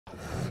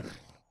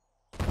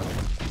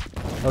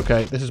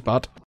Okay, this is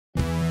bad.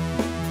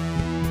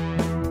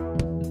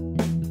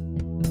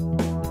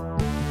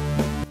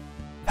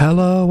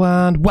 Hello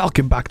and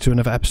welcome back to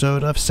another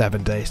episode of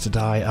 7 Days to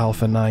Die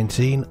Alpha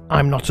 19.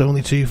 I'm not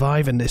only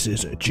 25 and this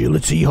is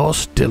Agility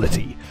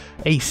Hostility,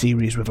 a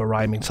series with a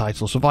rhyming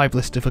title,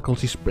 Survivalist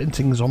Difficulty,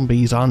 sprinting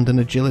zombies and an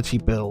agility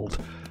build.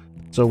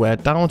 So we're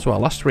down to our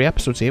last 3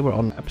 episodes here. We're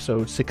on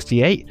episode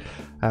 68.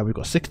 We've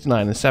got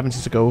 69 and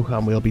 70 to go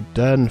and we'll be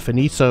done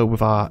finito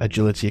with our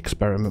agility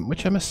experiment,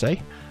 which I must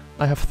say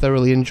I have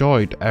thoroughly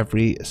enjoyed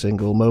every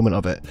single moment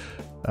of it.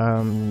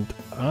 And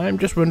I'm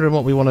just wondering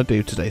what we want to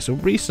do today. So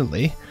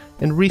recently,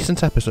 in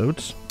recent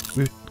episodes,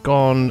 we've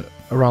gone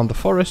around the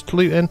forest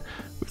looting.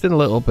 We've done a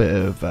little bit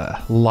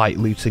of light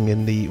looting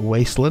in the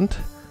wasteland,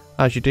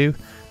 as you do.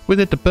 We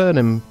did the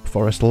burning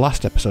forest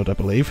last episode, I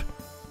believe.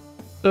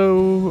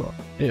 So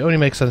it only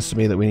makes sense to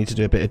me that we need to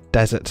do a bit of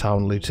desert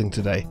town looting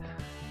today.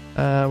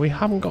 We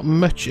haven't got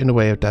much in the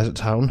way of desert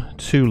town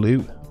to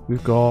loot.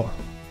 We've got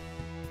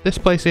this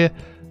place here,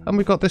 and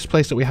we've got this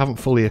place that we haven't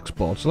fully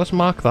explored. So let's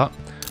mark that.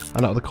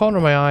 And out of the corner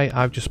of my eye,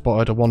 I've just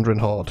spotted a wandering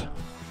horde. So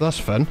that's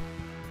fun.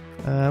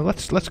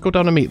 Let's go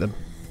down and meet them.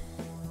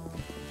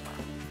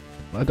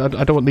 I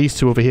don't want these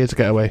two over here to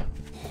get away.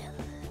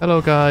 Hello,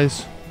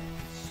 guys.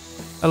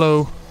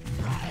 Hello.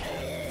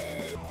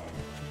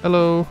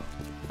 Hello.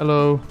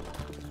 Hello.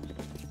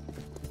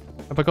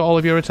 Have I got all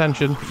of your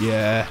attention?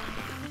 Yeah.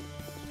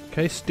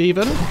 Okay,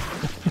 Stephen.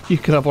 You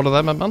can have one of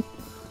them, man.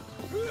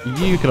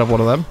 You can have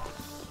one of them.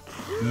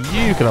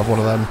 You can have one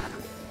of them.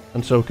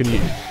 And so can you.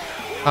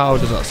 How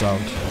does that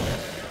sound?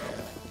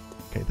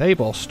 Okay, they've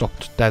all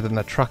stopped dead in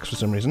their tracks for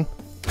some reason.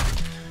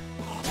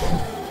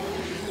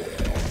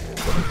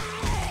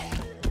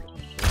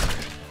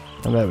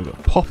 And there we go.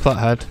 Pop that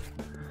head.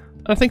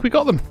 And I think we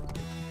got them.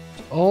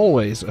 It's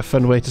always a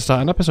fun way to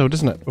start an episode,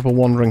 isn't it? With a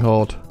wandering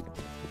horde.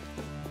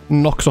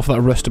 Knocks off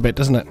that rust a bit,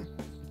 doesn't it?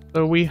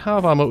 So we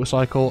have our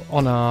motorcycle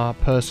on our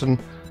person.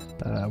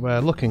 We're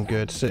looking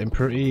good, sitting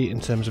pretty in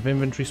terms of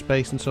inventory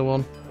space and so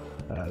on.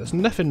 There's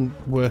nothing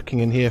working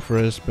in here for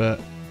us, but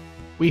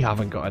we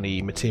haven't got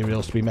any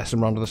materials to be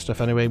messing around with the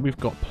stuff anyway. We've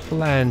got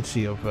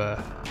plenty of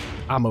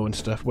ammo and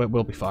stuff.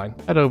 We'll be fine.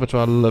 Head over to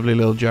our lovely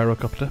little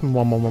gyrocopter.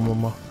 One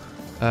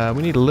more.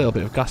 We need a little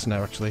bit of gas in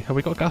there, actually. Have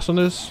we got gas on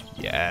us?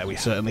 Yeah, we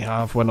certainly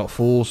have. We're not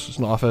fools. It's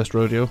not our first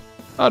rodeo.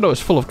 Oh no,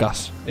 it's full of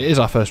gas. It is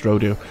our first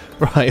rodeo.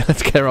 Right,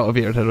 let's get out of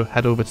here and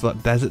head over to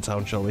that desert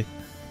town, shall we?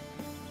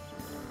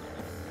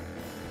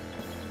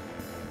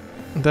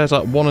 And there's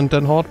that one and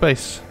done horde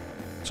base.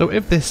 So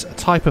if this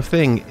type of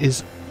thing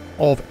is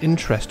of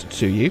interest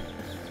to you,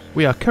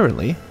 we are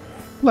currently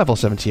level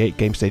 78,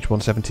 game stage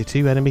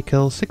 172, enemy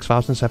kills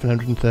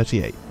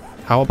 6,738.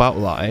 How about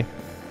that, eh?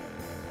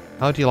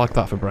 How do you like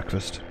that for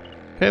breakfast?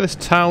 Okay, this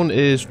town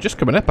is just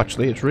coming up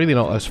actually. It's really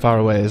not as far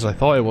away as I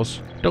thought it was.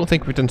 Don't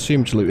think we've done too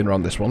much looting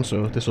around this one,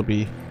 so this will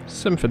be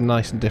something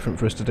nice and different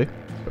for us to do.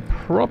 But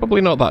probably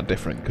not that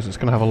different, because it's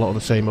going to have a lot of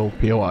the same old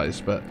POIs,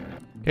 but...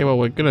 Okay, well,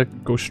 we're going to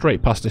go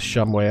straight past this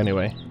shamway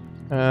anyway.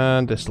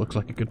 And this looks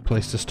like a good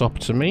place to stop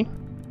to me.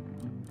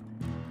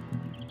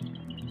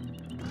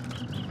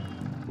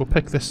 We'll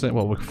pick this thing,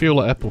 well, we'll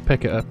fuel it up, we'll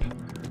pick it up,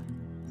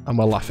 and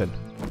we're laughing.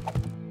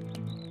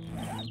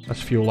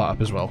 Let's fuel that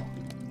up as well.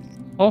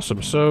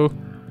 Awesome, so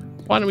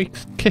why don't we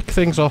kick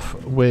things off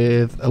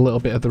with a little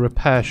bit of the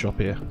repair shop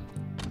here.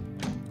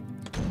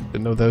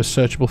 Didn't know there was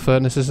searchable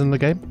furnaces in the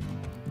game.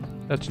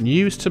 That's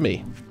news to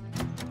me.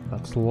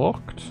 That's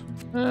locked.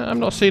 I'm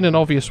not seeing an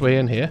obvious way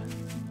in here.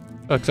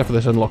 Oh, except for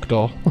this unlocked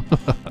door.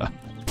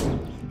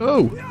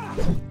 Oh!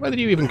 Where did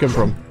you even come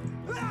from?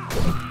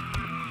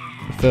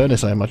 The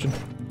furnace, I imagine.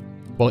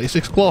 Well, it's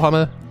 6 claw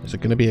hammer. Is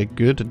it going to be a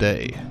good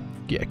day?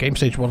 Yeah, game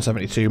stage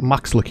 172,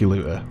 max lucky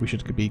looter. We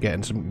should be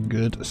getting some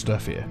good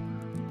stuff here.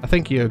 I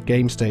think your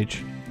game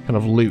stage kind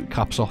of loot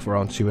caps off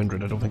around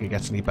 200. I don't think it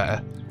gets any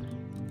better.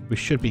 We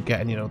should be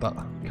getting, you know, that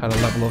kind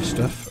of level of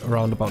stuff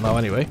around about now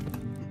anyway.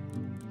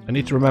 I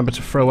need to remember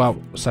to throw out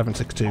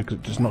 762 because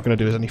it's just not going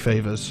to do us any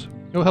favours.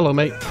 Oh, hello,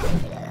 mate.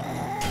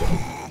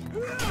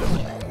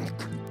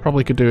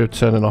 Probably could do with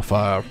turning off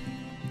our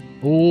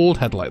old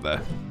headlight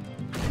there.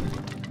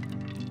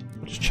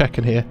 Just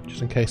checking here,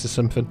 just in case there's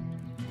something.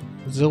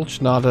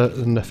 Zilch, nada,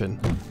 nothing.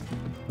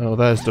 Oh,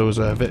 there's those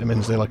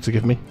vitamins they like to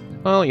give me.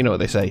 Well, you know what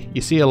they say.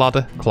 You see a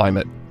ladder, climb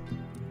it.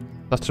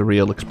 That's a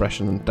real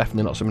expression and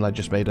definitely not something I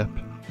just made up.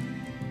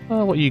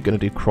 Oh, what are you going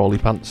to do, crawly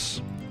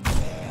pants?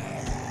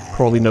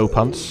 Crawly no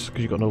pants,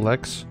 because you've got no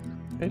legs.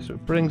 Okay, so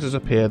it brings us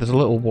up here. There's a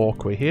little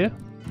walkway here.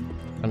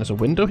 And there's a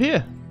window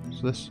here.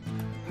 So this...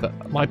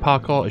 But my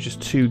parkour is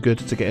just too good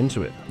to get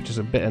into it, which is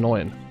a bit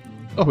annoying.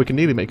 Oh, we can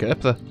nearly make it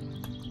up there.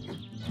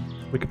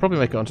 We could probably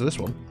make it onto this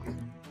one.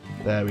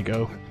 There we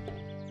go.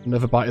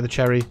 Another bite of the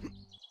cherry.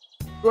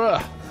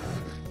 Ugh.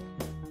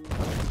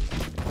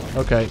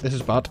 Okay, this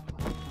is bad.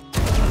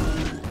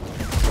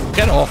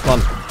 Get off,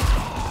 man.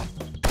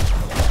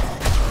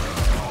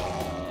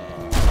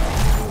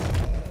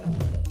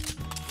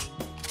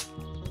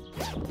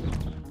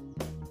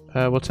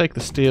 We'll take the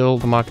steel,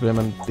 the magnum,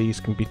 and these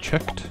can be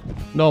chucked.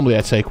 Normally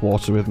I take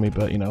water with me,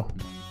 but you know,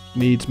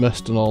 needs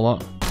must and all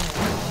that.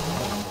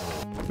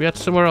 We had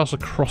somewhere else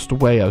across the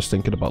way I was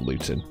thinking about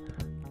looting.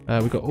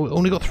 We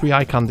only got 3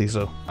 eye candies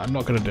though. I'm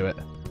not going to do it.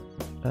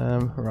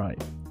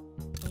 Right.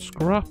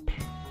 Scrap.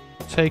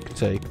 Take.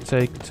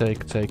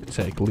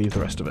 Leave the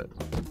rest of it.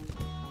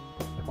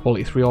 A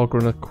quality 3 auger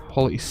and a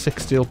quality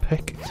 6 steel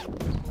pick.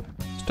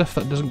 Stuff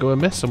that doesn't go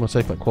amiss, and we'll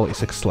take like quality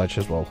 6 sledge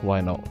as well.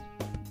 Why not?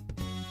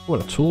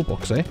 What a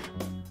toolbox, eh?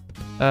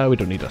 We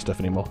don't need that stuff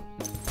anymore.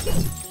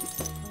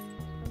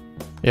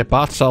 Yeah,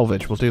 Bart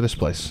salvage. We'll do this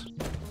place.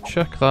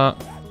 Check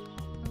that.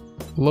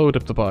 Load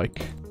up the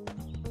bike.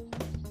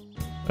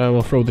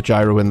 We'll throw the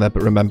gyro in there,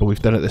 but remember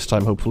we've done it this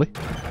time, hopefully.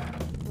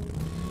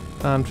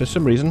 And for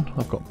some reason,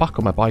 I've got back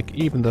on my bike,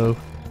 even though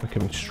we're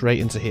coming straight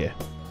into here.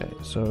 Okay,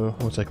 so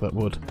we'll take that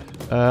wood.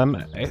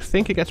 I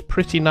think it gets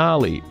pretty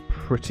gnarly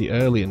pretty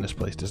early in this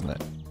place, doesn't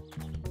it?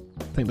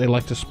 I think they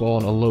like to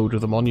spawn a load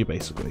of them on you,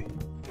 basically.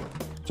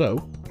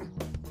 So...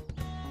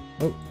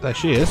 Oh, there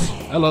she is.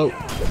 Hello.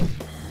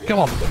 Come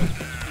on.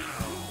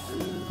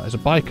 There's a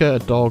biker, a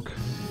dog.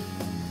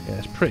 Yeah,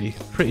 it's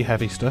pretty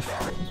heavy stuff.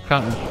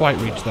 Can't quite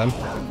reach them.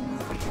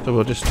 So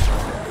we'll just...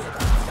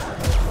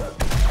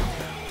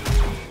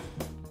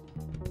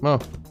 Oh.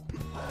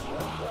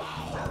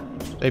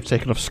 They've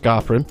taken off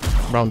scarpering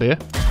around here.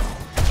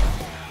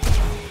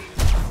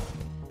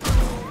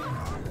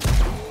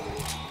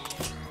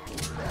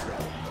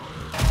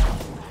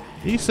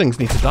 These things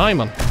need to die,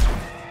 man.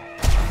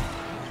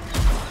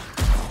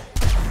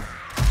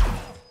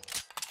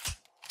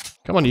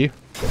 Come on, you.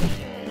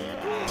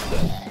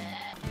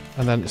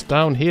 And then it's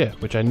down here,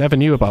 which I never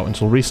knew about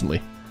until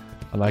recently.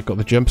 And I got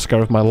the jump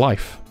scare of my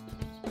life.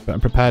 But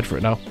I'm prepared for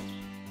it now.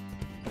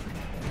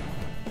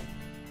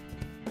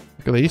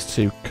 Look at these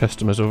 2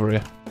 customers over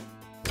here.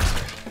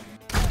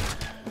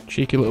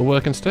 Cheeky little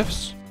working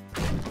stiffs.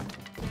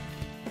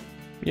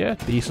 Yeah,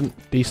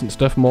 decent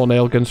stuff. More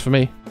nail guns for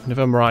me. And if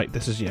I'm right,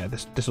 this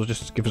will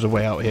just give us a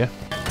way out here.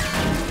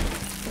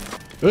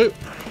 Oh!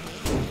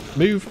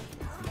 Move!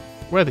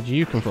 Where did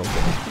you come from?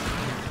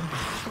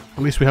 At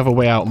least we have a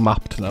way out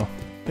mapped now.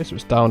 Okay, so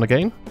it's down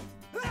again.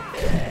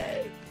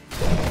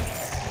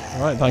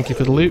 Alright, thank you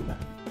for the loot.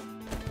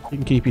 You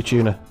can keep your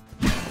tuna.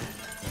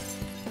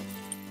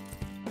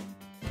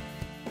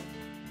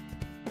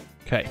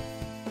 Okay.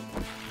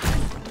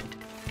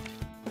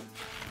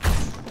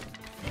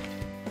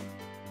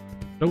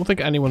 Don't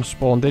think anyone's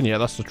spawned in yet,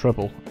 that's the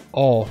trouble.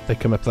 Or they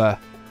come up there.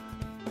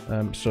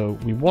 So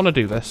we want to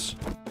do this.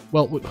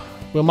 Well,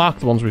 we'll mark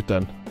the ones we've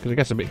done, because it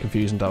gets a bit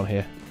confusing down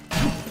here.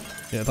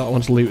 Yeah, that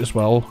one's loot as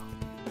well.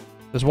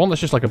 There's one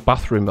that's just like a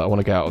bathroom that I want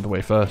to get out of the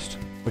way first,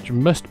 which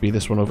must be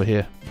this one over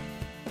here.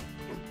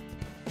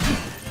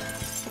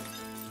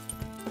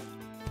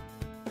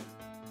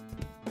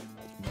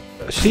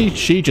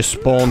 She just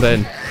spawned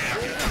in.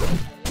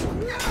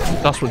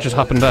 That's what just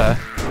happened there.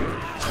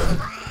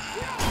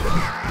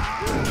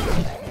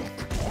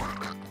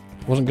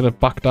 Wasn't going to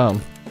back down.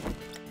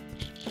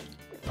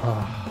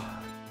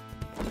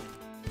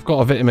 I've got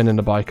a vitamin in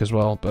the bike as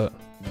well, but...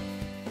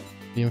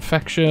 The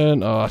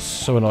infection... Oh, that's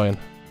so annoying.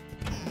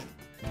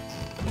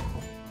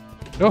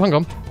 Oh, hang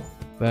on.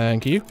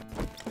 Thank you.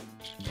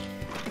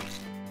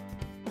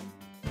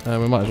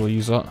 We might as well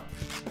use that.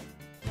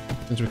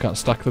 Since we can't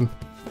stack them.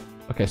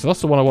 Okay, so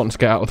that's the one I wanted to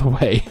get out of the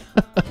way.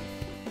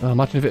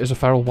 Imagine if it is a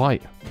feral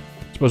white.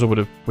 I suppose I would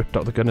have whipped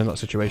out the gun in that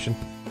situation.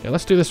 Yeah,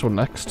 let's do this one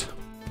next.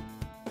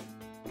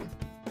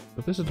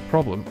 But this is the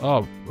problem.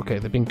 Oh, okay,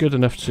 they've been good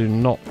enough to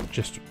not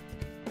just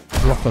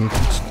drop them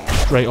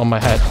straight on my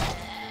head.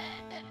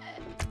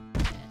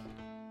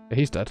 Yeah,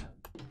 he's dead.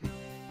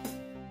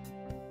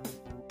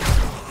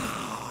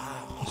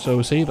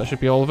 So see, that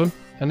should be all of them.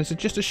 And is it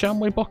just a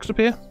Shamway box up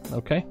here?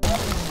 Okay.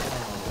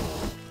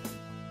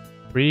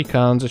 3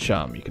 cans of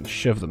sham. You can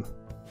shove them.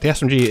 The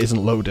SMG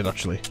isn't loaded,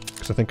 actually,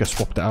 because I think I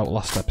swapped it out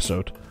last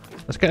episode.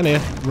 Let's get in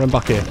here, run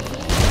back here.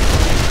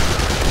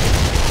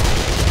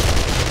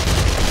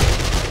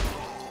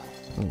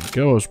 There we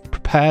go, I was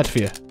prepared for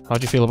you. How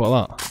do you feel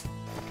about that?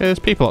 Okay, there's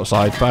people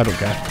outside, but I don't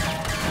care.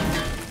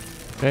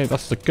 Okay,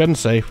 that's the gun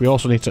safe. We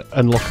also need to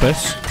unlock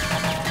this.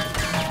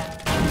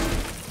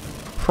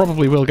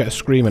 Probably will get a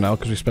screamer now,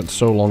 because we spent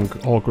so long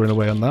augering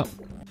away on that.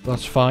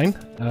 That's fine.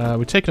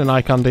 We're taking an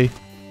eye candy.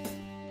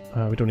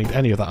 We don't need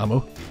any of that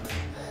ammo.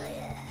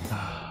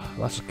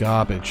 That's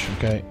garbage,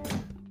 okay.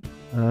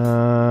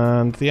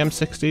 And the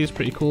M60 is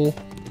pretty cool.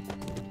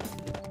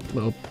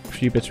 Little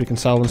few bits we can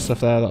sell and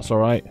stuff there, that's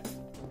alright.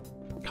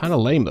 Kind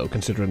of lame though,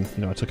 considering,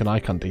 you know, I took an eye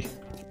candy.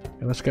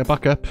 Okay, let's get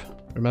back up.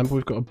 Remember,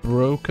 we've got a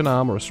broken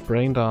arm or a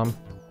sprained arm.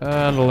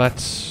 And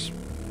let's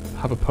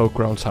have a poke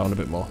around town a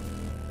bit more.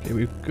 Okay,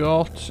 we've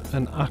got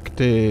an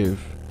active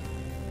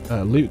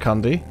loot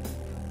candy.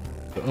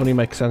 It only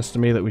makes sense to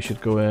me that we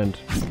should go and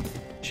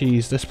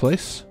cheese this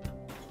place.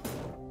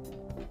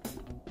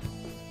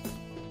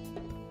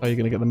 How are you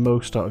going to get the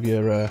most out of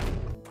your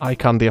eye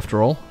candy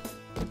after all?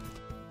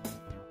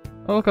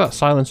 Oh, look at that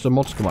silenced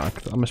mod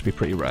schematic. That must be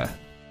pretty rare.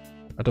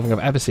 I don't think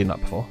I've ever seen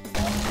that before.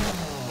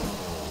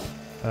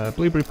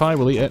 Blueberry pie,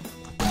 we'll eat it.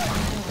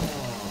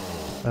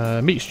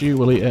 Meat stew,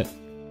 we'll eat it.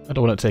 I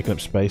don't want it taking up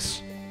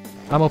space.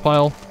 Ammo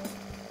pile.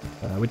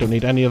 We don't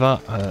need any of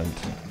that. And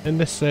in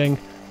this thing,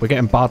 we're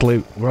getting bad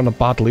loot. We're on a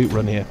bad loot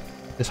run here.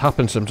 This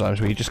happens sometimes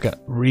where you just get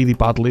really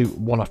bad loot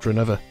one after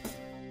another.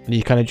 And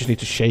you kind of just need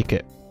to shake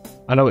it.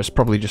 I know it's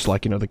probably just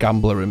like, you know, the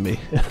gambler in me.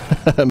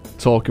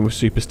 Talking with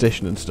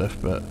superstition and stuff,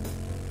 but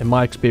in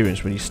my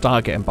experience, when you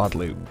start getting bad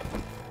loot,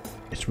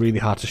 it's really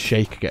hard to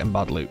shake getting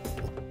bad loot.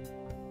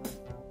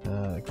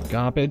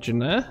 Garbage in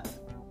there.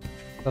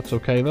 That's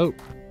okay though.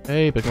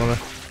 Hey, big mother.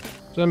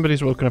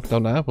 Somebody's woken up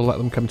down there. We'll let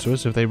them come to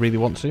us if they really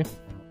want to.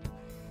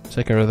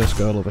 Take care of this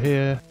girl over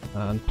here.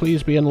 And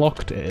please be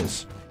unlocked, it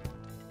is.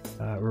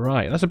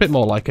 Right, that's a bit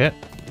more like it.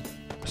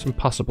 Some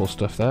passable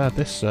stuff there.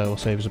 This will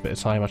save us a bit of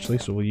time actually,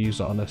 so we'll use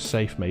that on a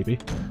safe maybe.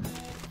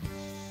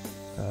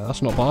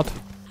 That's not bad.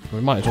 We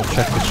might as well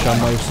check this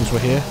shamwave since we're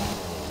here.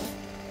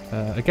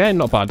 Again,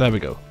 not bad. There we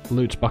go.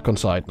 Loot's back on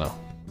side now.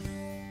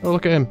 Oh,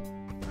 look at him.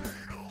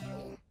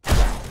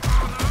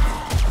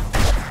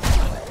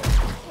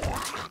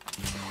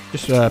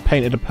 Just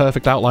painted a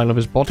perfect outline of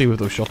his body with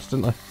those shots,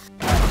 didn't I?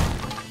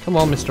 Come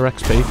on, Mr.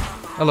 XP.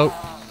 Hello.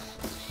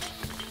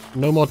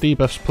 No more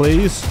debuffs,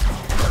 please.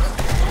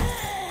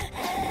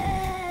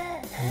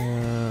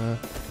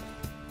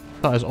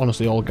 That is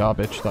honestly all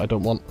garbage that I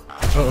don't want.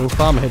 Uh-oh,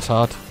 farmer hits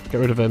hard.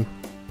 Get rid of him.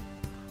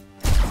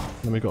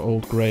 Then we got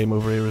old Graham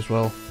over here as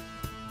well.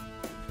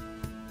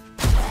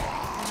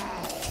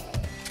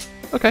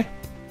 Okay.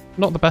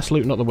 Not the best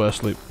loot, not the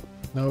worst loot.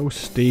 No,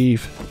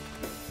 Steve.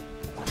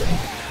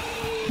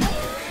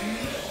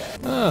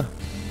 Ah.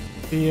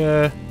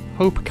 The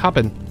Hope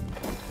Cabin.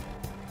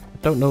 I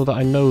don't know that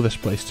I know this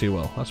place too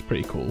well. That's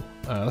pretty cool.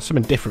 That's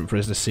something different for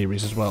us this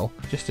series as well.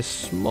 Just a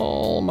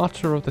small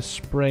matter of the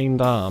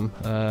sprained arm.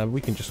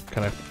 We can just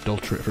kind of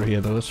filter it through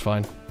here though, that's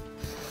fine.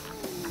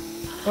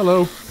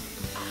 Hello.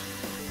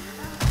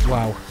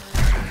 Wow.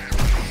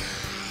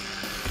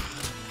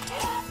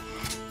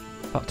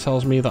 That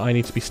tells me that I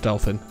need to be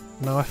stealthing.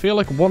 Now I feel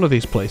like one of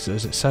these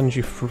places, it sends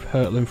you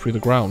hurtling through the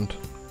ground.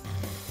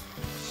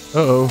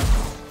 Uh-oh.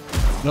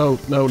 No,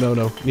 no, no,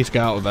 no. Need to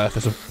get out of there.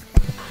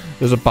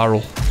 There's a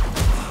barrel.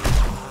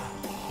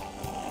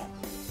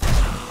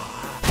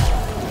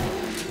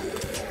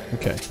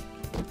 Okay.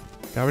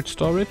 Garage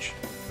storage.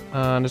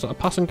 And is that a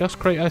passing gas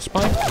crate I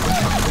spy?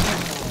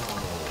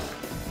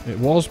 It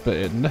was, but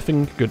it had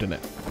nothing good in it.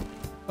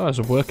 Oh, there's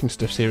a working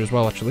stiffs here as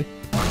well, actually.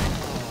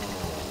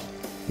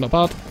 Not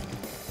bad.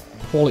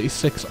 Quality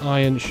 6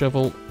 iron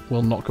shovel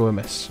will not go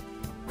amiss.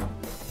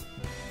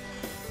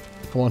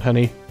 Come on,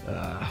 honey.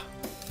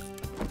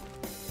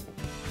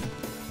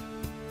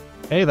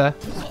 Hey there.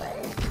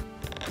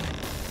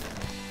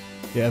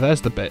 Yeah, there's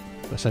the bit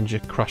that sends you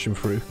crashing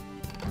through.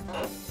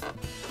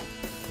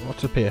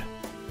 What's up here?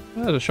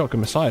 Oh, there's a Shotgun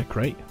Messiah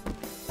crate.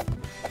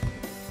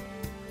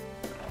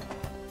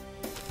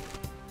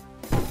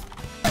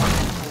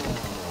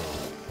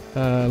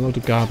 A load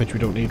of garbage we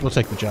don't need. We'll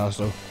take the jars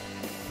though.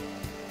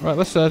 Right,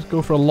 let's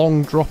go for a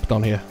long drop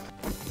down here.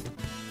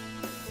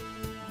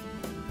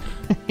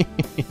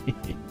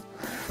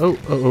 Oh,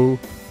 uh-oh.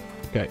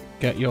 Okay,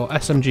 get your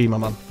SMG, my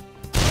man.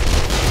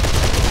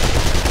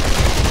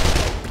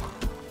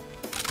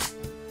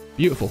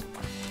 Beautiful.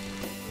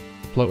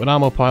 Floating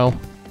ammo pile.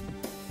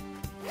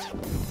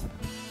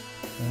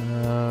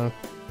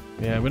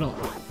 Yeah, we're not...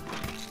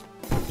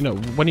 You know,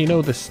 when you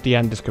know the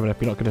end is coming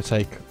up, you're not going to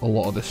take a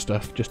lot of this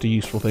stuff. Just the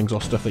useful things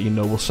or stuff that you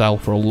know will sell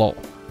for a lot.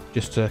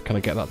 Just to kind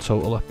of get that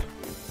total up.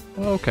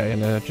 Okay,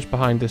 and just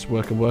behind this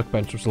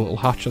workbench was a little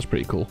hatch. That's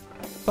pretty cool.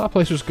 That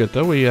place was good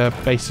though. We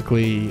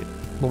basically...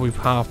 Well, we've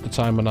halved the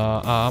time on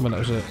our arm, and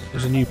it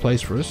was a new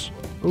place for us.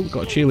 Oh, we've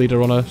got a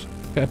cheerleader on us.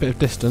 Get a bit of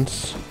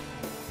distance.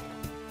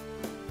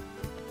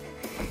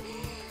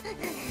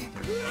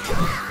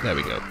 There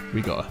we go.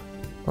 We got her.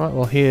 Right,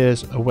 well,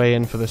 here's a way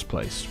in for this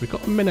place. We've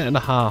got a minute and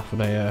a half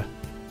on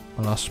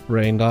our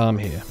sprained arm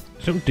here.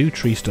 They don't do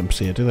tree stumps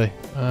here, do they?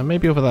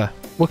 Maybe over there.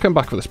 We'll come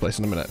back for this place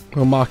in a minute.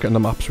 We'll mark it on the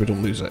map so we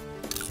don't lose it.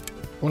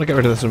 I want to get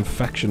rid of this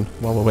infection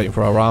while we're waiting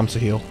for our arm to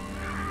heal.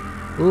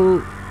 Ooh.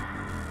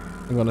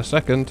 Hang on a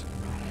second.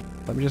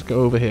 Let me just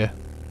go over here.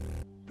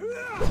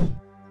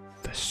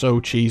 They're so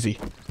cheesy.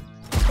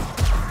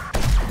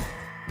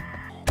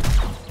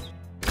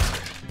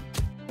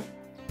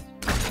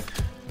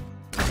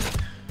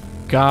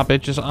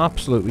 Garbage. There's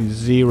absolutely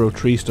zero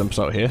tree stumps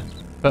out here.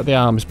 But the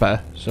arm is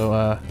better,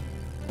 so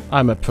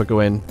I'm up for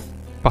going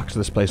back to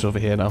this place over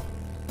here now.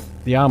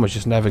 The arm was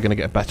just never going to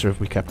get better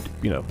if we kept,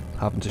 you know,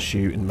 having to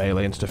shoot and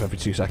melee and stuff every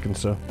 2 seconds,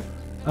 so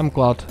I'm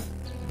glad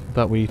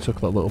that we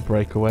took that little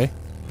break away.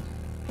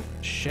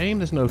 Shame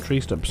there's no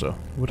tree stumps though.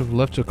 Would have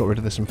loved to have got rid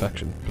of this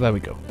infection. But there we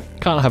go.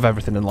 Can't have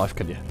everything in life,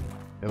 can you?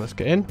 Okay, let's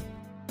get in.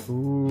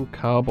 Ooh,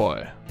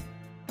 cowboy.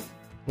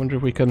 Wonder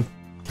if we can...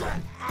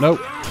 Nope.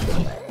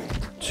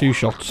 2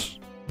 shots.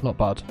 Not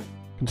bad.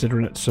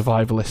 Considering it's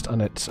survivalist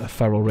and it's a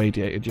feral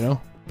radiated, you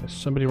know? There's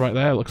somebody right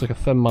there. Looks like a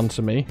thumb man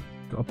to me.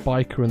 Got a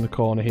biker in the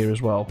corner here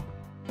as well.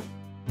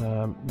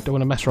 Don't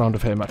want to mess around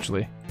with him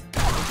actually.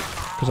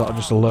 Because that'll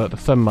just alert the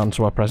thumb man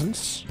to our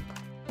presence.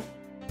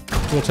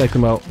 We'll take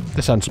them out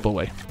the sensible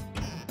way.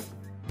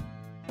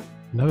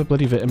 Another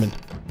bloody vitamin.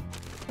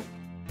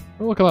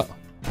 Oh, look at that.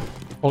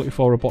 Quality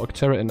 4 robotic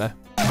turret in there.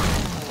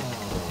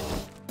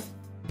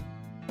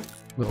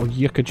 Little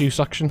yucca juice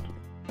action.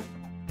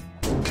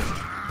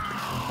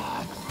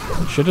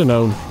 Should have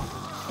known.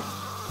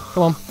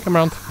 Come on, come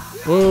round.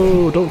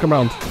 Whoa, don't come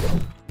round.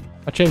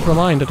 I changed my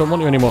mind, I don't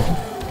want you anymore.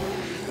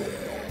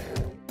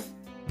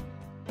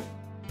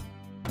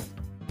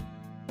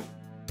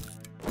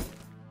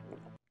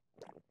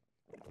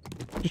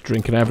 Just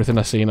drinking everything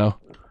I see now.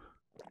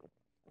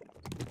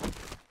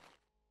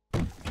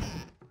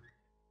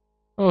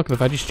 Oh, look at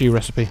the veggie stew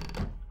recipe.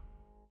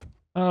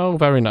 Oh,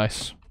 very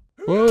nice.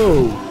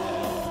 Whoa!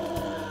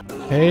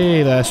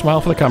 Hey there, smile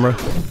for the camera.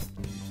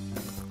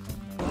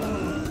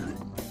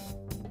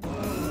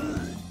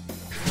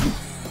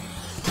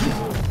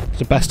 It's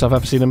the best I've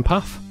ever seen in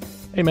Path.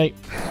 Hey, mate.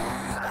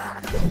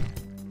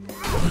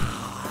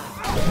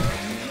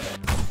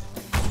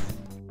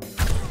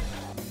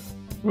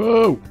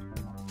 Whoa!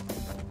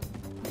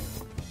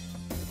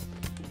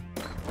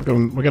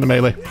 We're gonna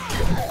melee.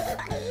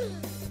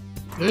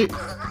 Hey.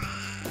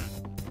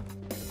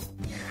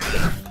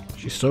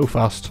 She's so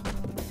fast.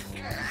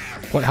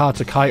 Quite hard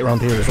to kite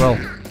around here as well.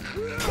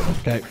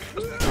 Okay.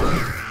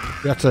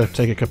 We have to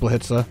take a couple of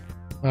hits there.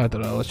 I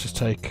don't know, let's just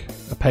take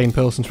a pain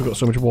pill since we've got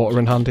so much water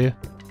in hand here.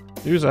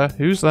 Who's there?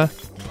 Who's there?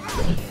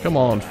 Come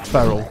on,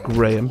 Feral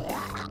Graham.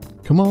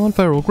 Come on,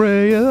 Feral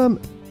Graham!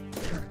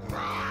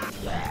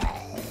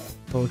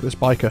 Oh, look at this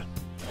biker.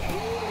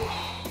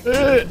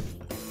 I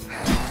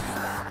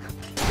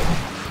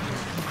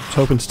was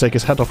hoping to take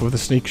his head off with a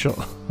sneak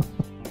shot.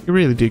 You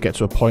really do get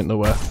to a point though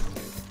where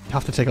you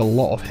have to take a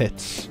lot of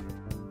hits.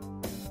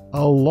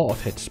 A lot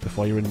of hits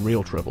before you're in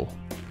real trouble.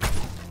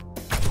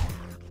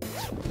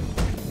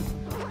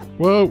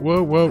 Whoa,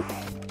 whoa, whoa.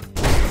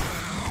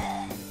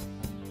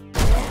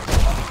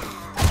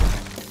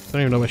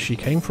 Don't even know where she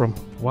came from.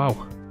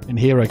 Wow. In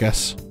here, I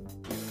guess.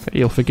 Okay,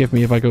 you'll forgive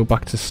me if I go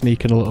back to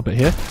sneaking a little bit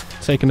here.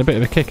 Taking a bit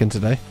of a kick in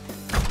today.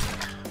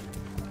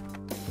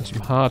 There's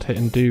some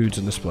hard-hitting dudes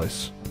in this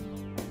place.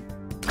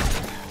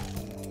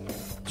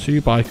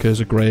 2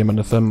 bikers, a Graham and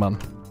a Thin Man.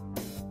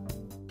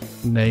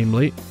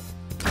 Namely...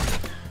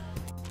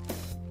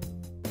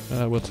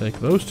 we'll take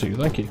those 2,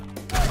 thank you.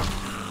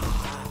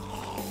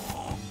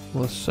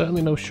 Well, there's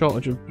certainly no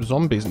shortage of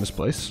zombies in this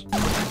place.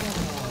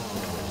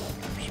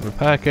 Some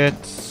repair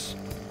kits.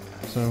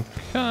 So,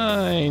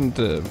 kind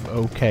of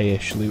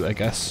okay-ish loot, I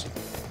guess.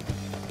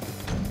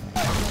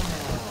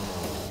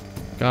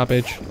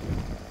 Garbage.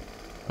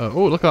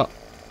 Oh, look at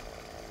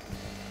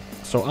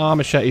that. So, our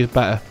machete is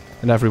better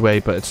in every way,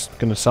 but it's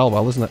going to sell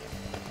well, isn't it?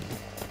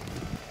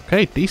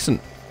 Okay,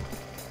 decent.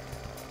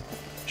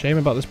 Shame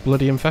about this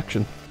bloody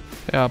infection.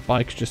 Okay, our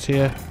bike's just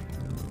here.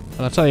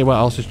 And I'll tell you what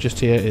else is just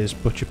here is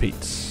Butcher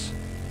Pete's.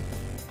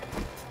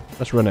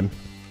 Let's run him.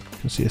 You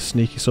can see a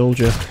sneaky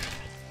soldier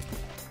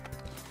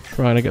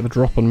trying to get the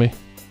drop on me.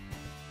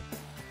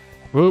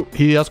 Whoa,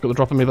 he has got the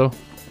drop on me though.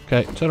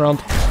 Okay, turn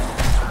around.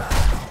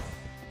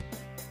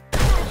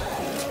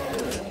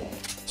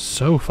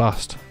 So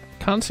fast.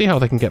 Can't see how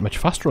they can get much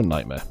faster on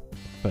Nightmare.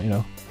 But you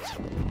know,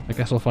 I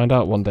guess I'll find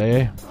out one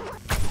day, eh?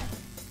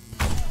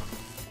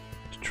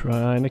 Just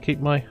trying to keep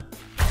my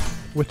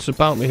wits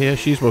about me here.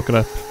 She's woken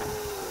up.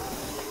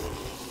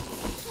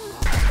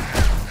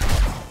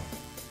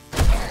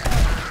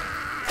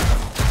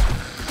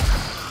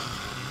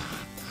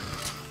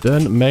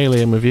 Done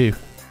meleeing with you.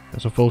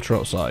 There's a vulture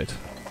outside.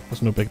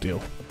 That's no big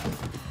deal.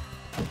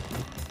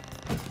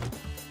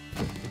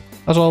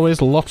 As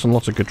always, lots and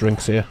lots of good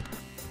drinks here.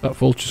 That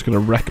vulture's gonna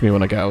wreck me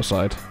when I get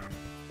outside.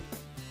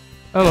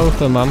 Hello,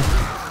 Thin Man.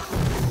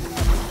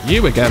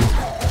 You again.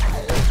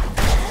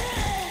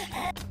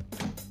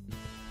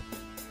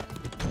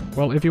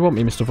 Well, if you want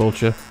me, Mr.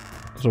 Vulture,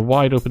 there's a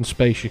wide open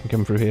space you can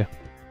come through here.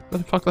 What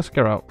the fuck, let's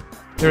get out.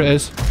 Here it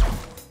is.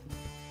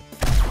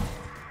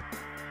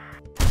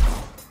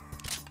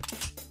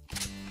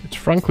 It's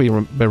frankly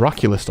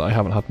miraculous that I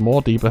haven't had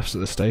more debuffs at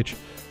this stage.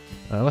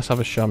 Let's have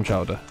a sham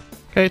chowder.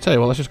 Okay, tell you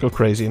what, let's just go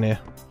crazy in here.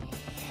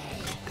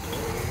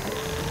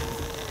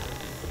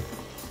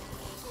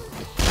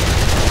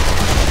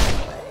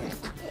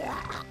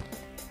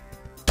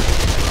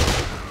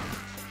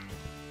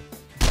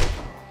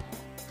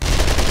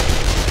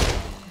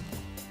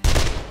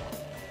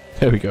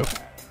 There we go.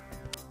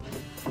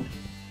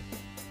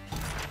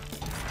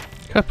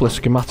 Couple of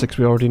schematics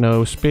we already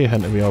know, Spear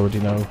Hunter we already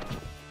know.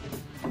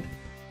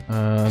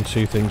 And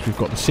 2 things we've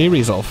got the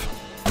series of.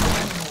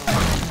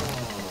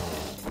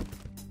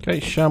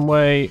 Okay,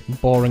 Shamway,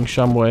 boring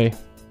Shamway.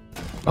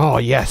 Oh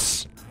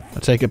yes!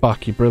 I take it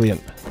back, you're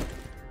brilliant.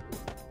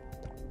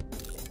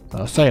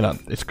 I was saying that,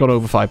 it's got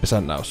over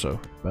 5% now, so,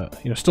 but,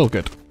 you know, still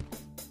good.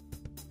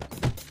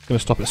 Gonna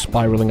stop it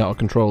spiralling out of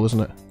control,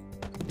 isn't it?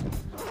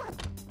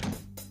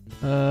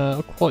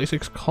 Quality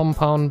 6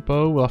 compound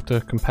bow, we'll have to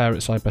compare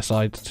it side by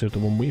side to the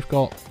one we've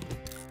got.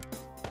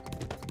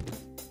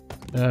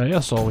 Yeah,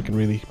 that's all we can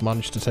really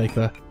manage to take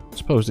there. I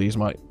suppose these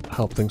might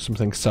help some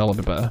things sell a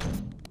bit better.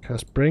 Okay,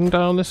 let's bring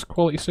down this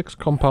quality 6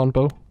 compound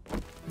bow.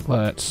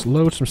 Let's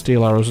load some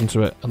steel arrows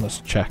into it and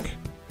let's check.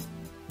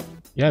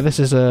 Yeah, this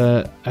is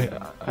a...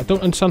 I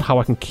don't understand how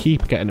I can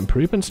keep getting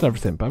improvements and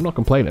everything, but I'm not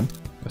complaining.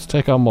 Let's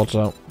take our mods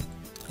out.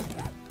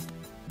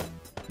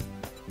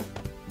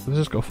 This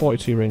has got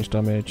 42 range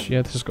damage.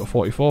 Yeah, this has got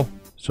 44.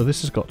 So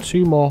this has got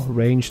 2 more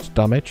ranged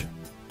damage,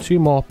 2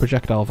 more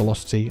projectile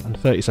velocity, and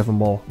 37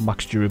 more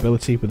max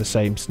durability with the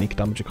same sneak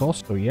damage, of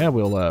course. So yeah,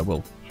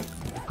 we'll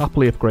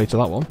happily upgrade to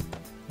that one.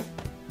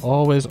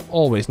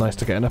 Always nice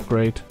to get an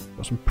upgrade.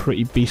 Got some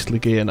pretty beastly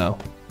gear now.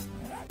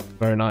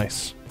 Very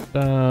nice.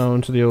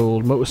 Down to the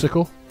old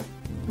motorcycle.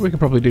 We can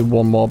probably do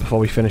one more before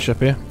we finish up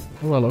here.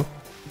 Oh, hello.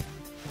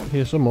 I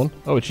hear someone.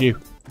 Oh, it's you.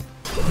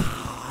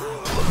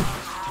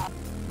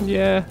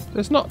 Yeah,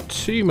 there's not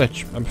too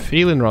much I'm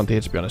feeling around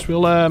here, to be honest.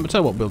 We'll, I'll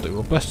tell you what we'll do.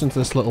 We'll burst into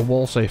this little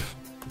wall safe.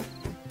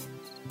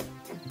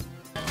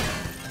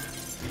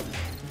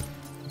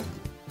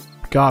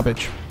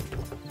 Garbage.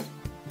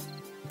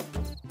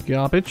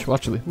 Garbage? Well,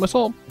 actually, that's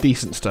all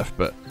decent stuff,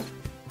 but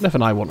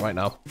nothing I want right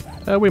now.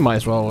 We might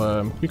as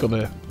well, we got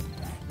the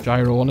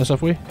gyro on us,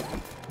 have we?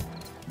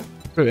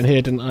 Threw it in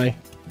here, didn't I?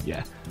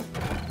 Yeah.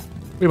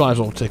 We might as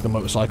well take the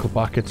motorcycle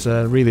back. It's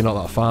really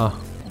not that far.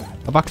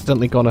 I've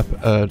accidentally gone up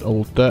an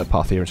old dirt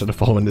path here instead of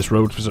following this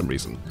road for some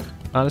reason.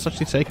 And it's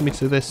actually taken me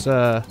to this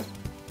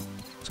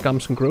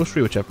Scamson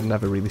grocery, which I've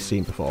never really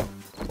seen before.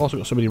 I've also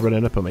got somebody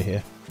running up on me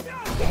here.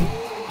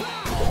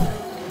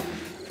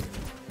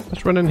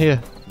 Let's run in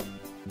here.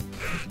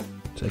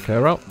 Take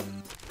her out.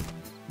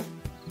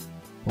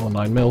 Or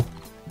 9mm.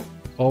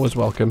 Always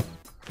welcome.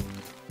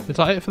 Is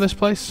that it for this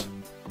place?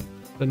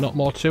 There's not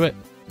more to it?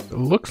 It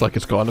looks like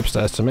it's gone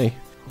upstairs to me.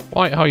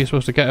 Why? How are you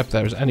supposed to get up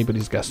there? Is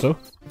anybody's guess though?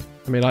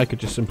 I mean, I could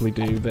just simply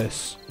do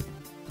this.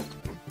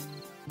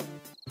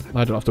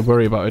 I don't have to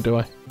worry about it, do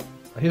I?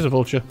 Here's a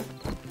vulture.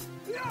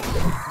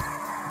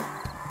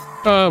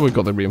 We've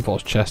got the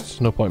reinforced chests.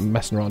 No point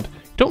messing around.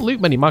 You don't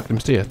loot many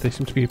magnums, do you? They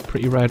seem to be a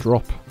pretty rare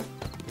drop.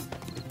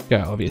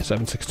 Get out of here,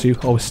 762.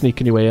 Always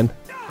sneaking your way in.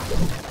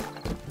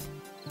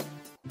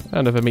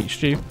 Another meat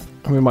stew.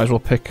 And we might as well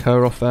pick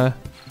her off there.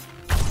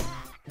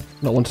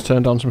 Not want to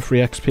turn down some free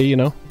XP, you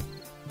know?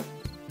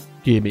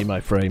 Give me my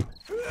frame.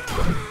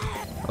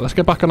 Right, let's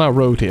get back on our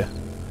road here.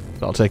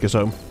 That'll take us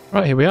home.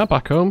 Right, here we are,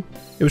 back home.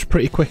 It was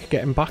pretty quick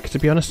getting back, to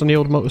be honest, on the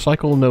old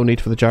motorcycle. No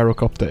need for the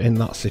gyrocopter in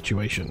that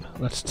situation.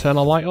 Let's turn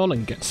our light on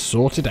and get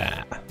sorted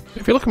out.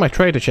 If you look at my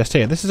trader chest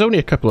here, this is only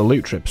a couple of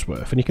loot trips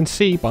worth, and you can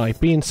see by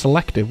being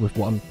selective with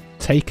what I'm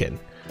taking,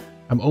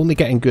 I'm only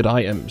getting good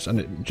items, and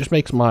it just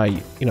makes my,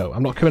 you know,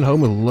 I'm not coming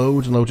home with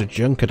loads and loads of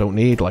junk I don't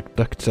need, like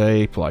duct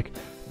tape, like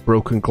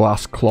broken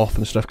glass, cloth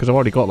and stuff, because I've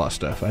already got that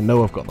stuff. I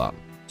know I've got that.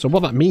 So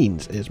what that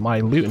means is my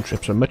looting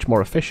trips are much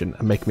more efficient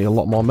and make me a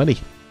lot more money,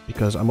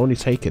 because I'm only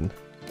taking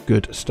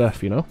good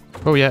stuff, you know?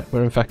 Oh yeah,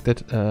 we're infected.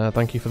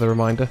 Thank you for the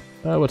reminder.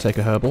 We'll take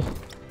a herbal.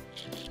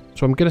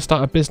 So I'm going to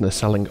start a business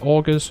selling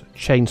augers,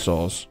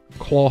 chainsaws,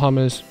 claw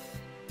hammers,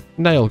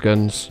 nail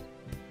guns,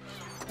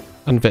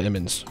 and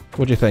vitamins.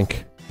 What do you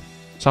think?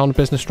 Sound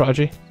business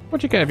strategy?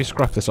 What do you get if you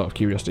scrap this out of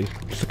curiosity?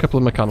 Just a couple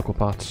of mechanical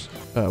parts.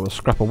 We'll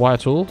scrap a wire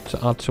tool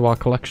to add to our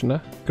collection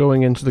there.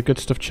 Going into the good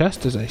stuff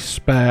chest is a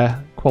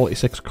spare quality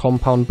 6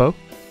 compound bow.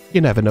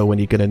 You never know when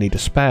you're going to need a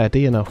spare, do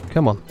you know?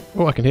 Come on.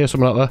 Oh, I can hear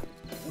someone out there.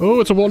 Oh,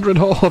 it's a wandering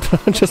horde.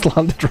 I just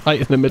landed right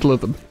in the middle of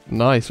them.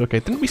 Nice, okay.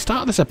 Didn't we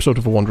start this episode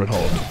of a wandering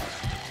horde?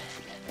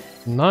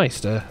 Nice,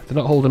 they're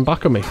not holding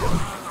back on me.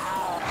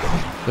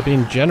 They're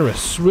being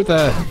generous with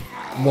their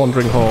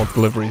wandering horde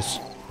deliveries.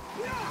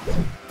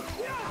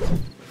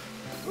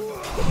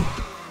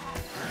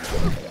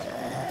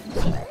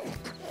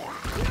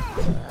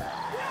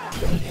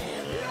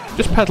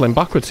 Just pedaling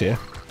backwards here.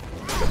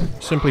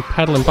 Simply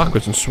pedaling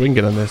backwards and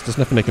swinging on this. There's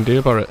nothing they can do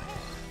about it.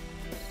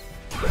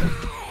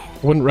 I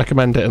wouldn't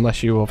recommend it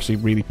unless you obviously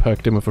really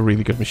perked in with a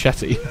really good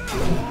machete.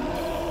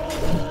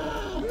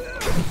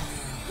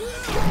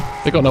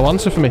 They got no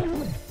answer for me.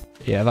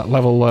 Yeah, that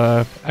level,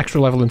 extra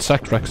level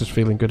Insect Rex is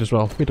feeling good as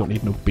well. We don't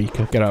need no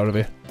beaker. Get out of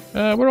here.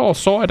 We're all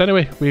sorted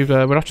anyway.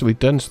 We're actually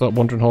done, so that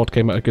Wandering Horde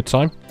came at a good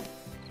time. Do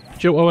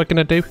you know what we're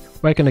going to do?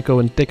 We're going to go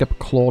and dig up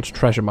Claude's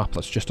treasure map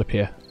that's just up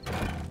here.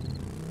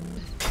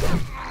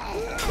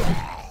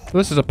 So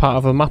this is a part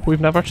of a map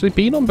we've never actually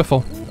been on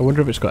before. I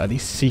wonder if it's got any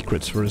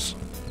secrets for us.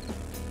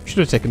 Should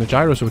have taken the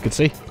gyro so we could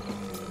see.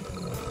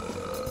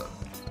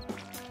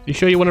 You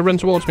sure you want to run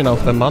towards me now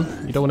then,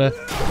 man? You don't want to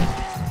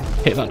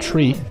hit that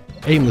tree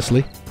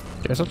aimlessly.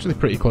 Yeah, it's actually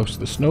pretty close to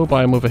the snow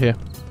biome over here.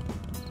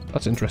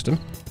 That's interesting.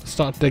 Let's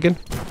start digging.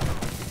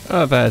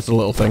 Ah, there's the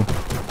little thing.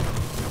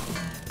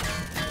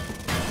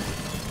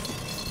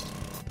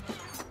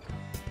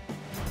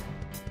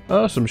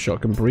 Oh, some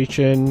shotgun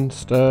breaching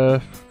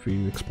stuff, a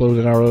few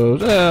exploding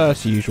arrows.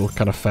 It's the usual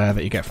kind of fare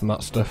that you get from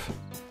that stuff.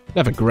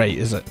 Never great,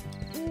 is it?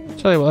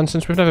 Tell you what, and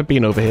since we've never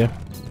been over here,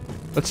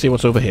 let's see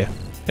what's over here.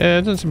 Yeah,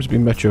 it doesn't seem to be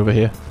much over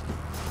here.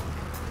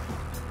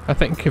 I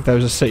think if there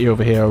was a city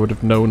over here, I would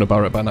have known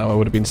about it by now. I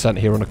would have been sent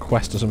here on a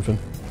quest or something.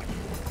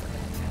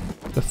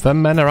 The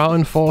Thumb Men are out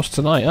in force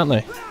tonight, aren't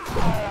they?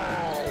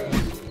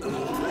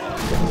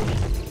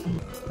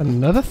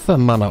 Another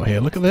thumb man out here,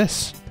 look at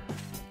this.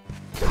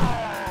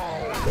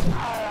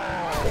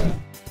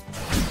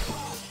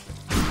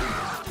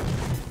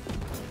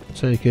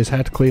 Take his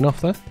head clean off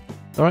there.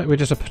 Alright, we're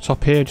just up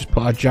top here, just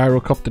put our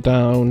gyrocopter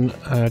down,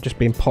 just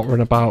been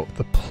pottering about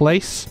the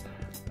place.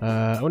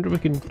 I wonder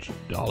if we can...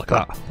 Oh, look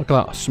at that. Look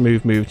at that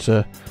smooth move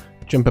to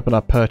jump up on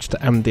our perch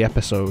to end the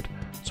episode.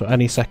 So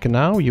any second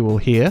now, you will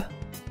hear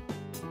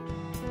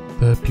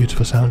the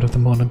beautiful sound of the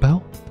morning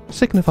bell,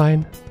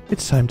 signifying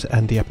it's time to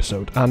end the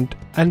episode. And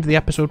end the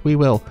episode we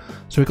will.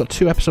 So we've got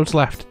 2 episodes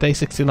left, day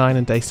 69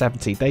 and day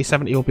 70. Day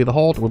 70 will be the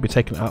horde, we'll be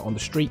taken out on the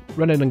street,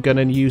 running and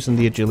gunning, using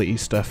the agility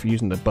stuff,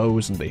 using the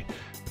bows and the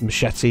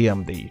machete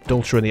and the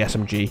Dultra and the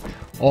SMG,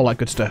 all that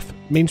good stuff.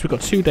 Means we've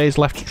got 2 days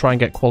left to try and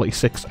get quality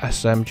 6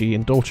 SMG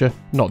and Dultra.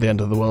 Not the end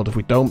of the world if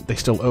we don't, they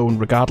still own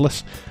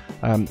regardless.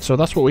 So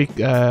that's what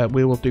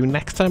we will do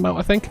next time out,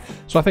 I think.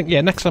 So I think,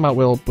 yeah, next time out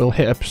we'll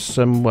hit up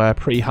somewhere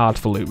pretty hard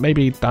for loot.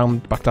 Maybe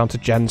back down to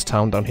Jen's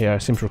town down here. I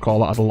seem to recall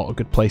that has a lot of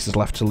good places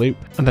left to loot.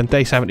 And then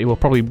day 70 we'll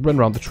probably run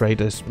around the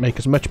traders, make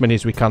as much money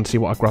as we can, see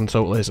what our grand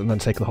total is, and then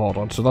take the horde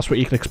on. So that's what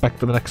you can expect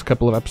for the next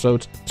couple of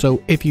episodes.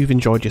 So if you've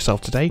enjoyed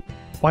yourself today,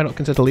 why not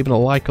consider leaving a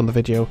like on the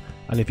video,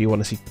 and if you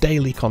want to see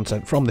daily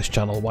content from this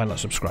channel, why not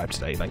subscribe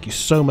today? Thank you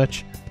so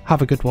much,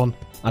 have a good one,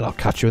 and I'll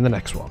catch you in the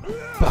next one.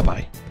 Bye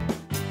bye.